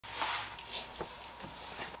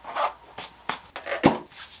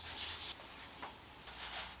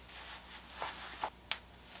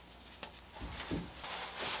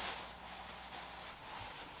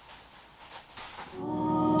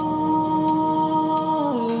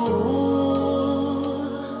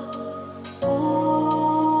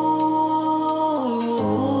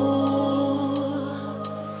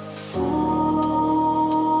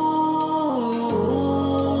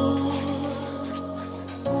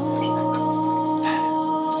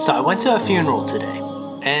So I went to a funeral today,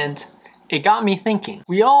 and it got me thinking.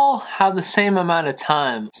 We all have the same amount of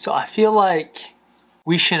time, so I feel like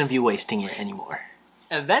we shouldn't be wasting it anymore.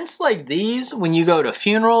 Events like these, when you go to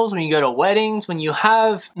funerals, when you go to weddings, when you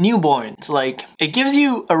have newborns, like, it gives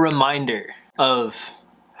you a reminder of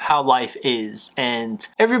how life is, and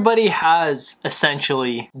everybody has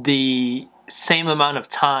essentially the same amount of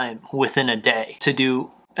time within a day to do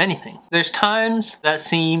anything. There's times that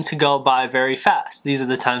seem to go by very fast. These are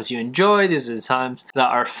the times you enjoy, these are the times that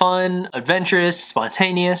are fun, adventurous,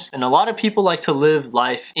 spontaneous, and a lot of people like to live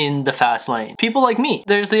life in the fast lane. People like me.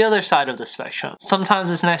 There's the other side of the spectrum. Sometimes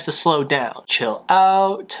it's nice to slow down, chill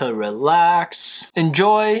out, to relax,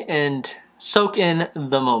 enjoy, and soak in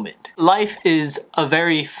the moment. Life is a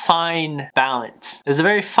very fine balance. There's a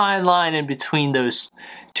very fine line in between those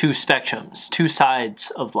two spectrums, two sides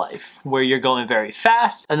of life, where you're going very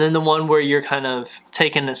fast, and then the one where you're kind of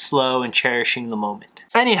taking it slow and cherishing the moment.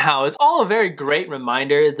 Anyhow, it's all a very great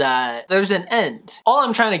reminder that there's an end. All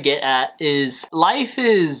I'm trying to get at is life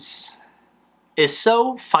is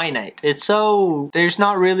so finite. There's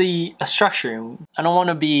not really a structure. I don't want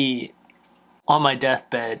to be on my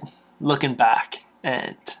deathbed looking back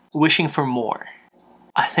and wishing for more.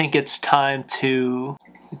 I think it's time to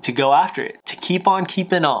go after it, to keep on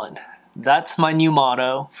keeping on. That's my new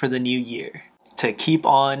motto for the new year, to keep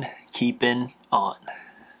on keeping on.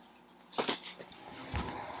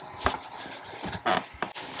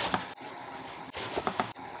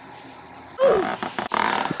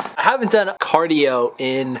 I haven't done cardio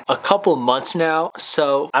in a couple months now,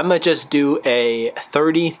 so I'm gonna just do a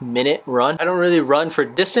 30-minute run. I don't really run for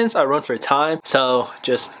distance, I run for time. So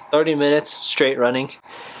just 30 minutes straight running,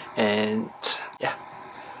 and yeah,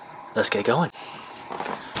 let's get going.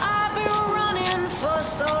 I've been running for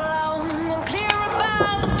so long, I'm clear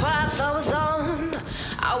about the path I was on.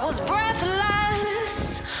 I was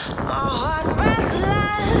breathless, my heart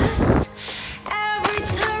restless. Every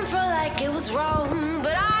turn felt like it was wrong,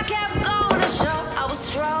 but I kept going to show I was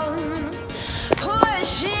strong.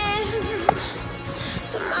 Pushing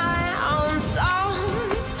to my own song,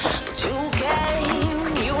 but you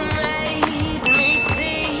came, you made me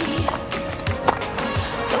see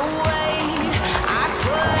the weight I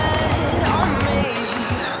put on me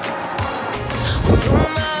was too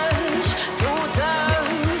much, too tough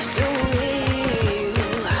to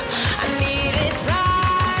heal. I needed time.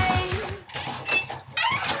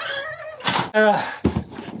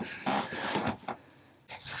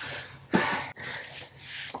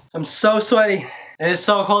 I'm so sweaty. It is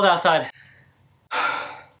so cold outside.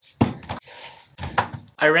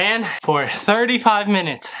 I ran for 35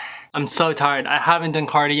 minutes. I'm so tired. I haven't done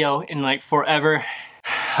cardio in like forever.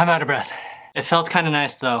 I'm out of breath. It felt kind of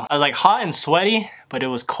nice though. I was like hot and sweaty, but it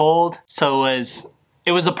was cold, so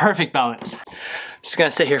it was the perfect balance. I'm just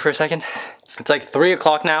gonna sit here for a second. It's like 3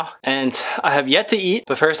 o'clock now, and I have yet to eat,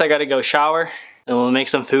 but first I gotta go shower, and we'll make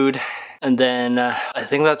some food, and then I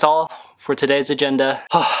think that's all for today's agenda.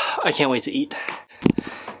 Oh, I can't wait to eat.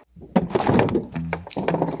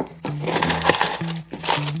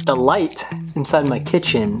 The light inside my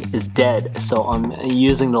kitchen is dead, so I'm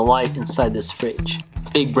using the light inside this fridge.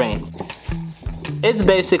 Big brain. It's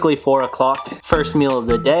basically 4 o'clock, first meal of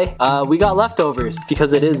the day. We got leftovers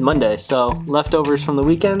because it is Monday, so leftovers from the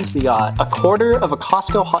weekends. We got a quarter of a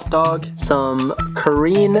Costco hot dog, some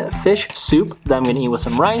Korean fish soup that I'm gonna eat with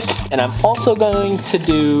some rice, and I'm also going to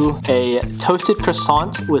do a toasted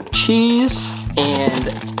croissant with cheese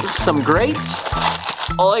and some grapes.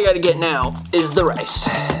 All I gotta get now is the rice.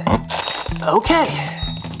 Okay.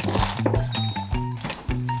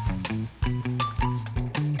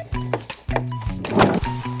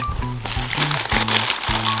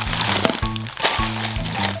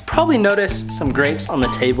 Probably noticed some grapes on the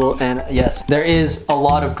table, and yes, there is a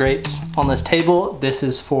lot of grapes on this table. This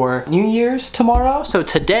is for New Year's tomorrow. So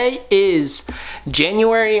today is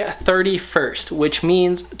January 31st, which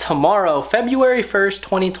means tomorrow, February 1st,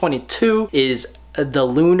 2022 is the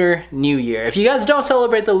Lunar New Year. If you guys don't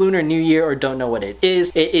celebrate the Lunar New Year or don't know what it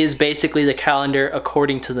is basically the calendar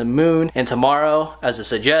according to the moon, and tomorrow, as it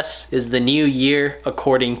suggests, is the new year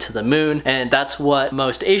according to the moon, and that's what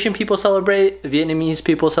most Asian people celebrate, Vietnamese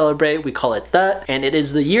people celebrate, we call it Tet, and it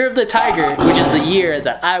is the year of the tiger, which is the year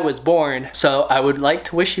that I was born. So I would like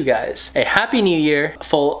to wish you guys a happy new year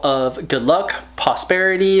full of good luck,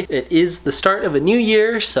 prosperity. It is the start of a new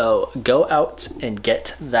year, so go out and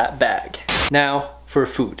get that bag. Now for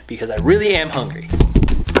food, because I really am hungry.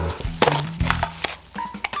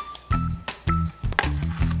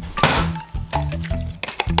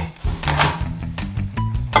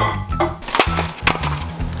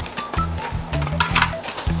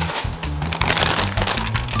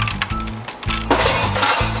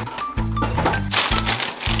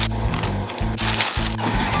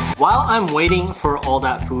 while I'm waiting for all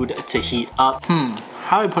that food to heat up,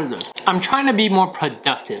 how do I put this? I'm trying to be more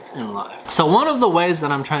productive in life. So one of the ways that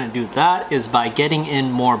I'm trying to do that is by getting in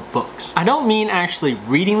more books. I don't mean actually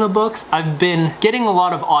reading the books. I've been getting a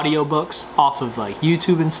lot of audiobooks off of like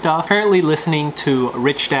YouTube and stuff. Currently listening to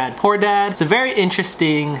Rich Dad, Poor Dad. It's a very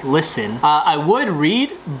interesting listen. I would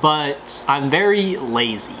read, but I'm very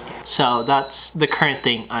lazy. So that's the current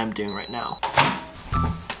thing I'm doing right now.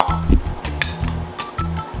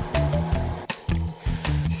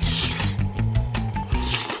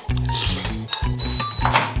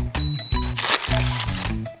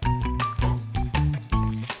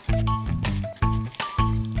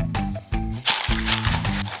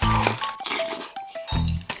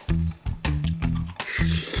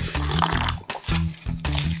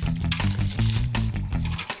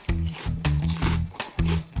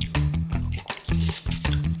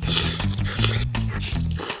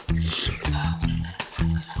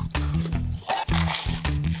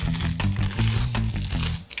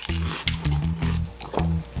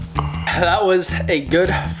 That was a good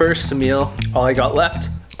first meal. All I got left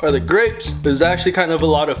are the grapes. There's actually kind of a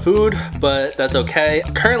lot of food, but that's okay.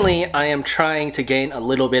 Currently, I am trying to gain a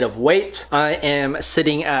little bit of weight. I am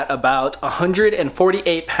sitting at about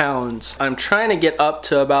 148 pounds. I'm trying to get up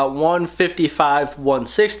to about 155,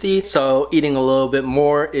 160. So eating a little bit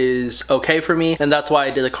more is okay for me. And that's why I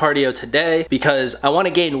did the cardio today, because I want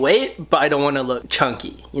to gain weight, but I don't want to look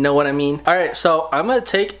chunky. You know what I mean? All right, so I'm gonna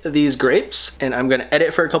take these grapes and I'm gonna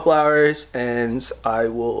edit for a couple hours and I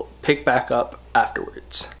will pick back up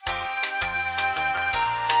afterwards.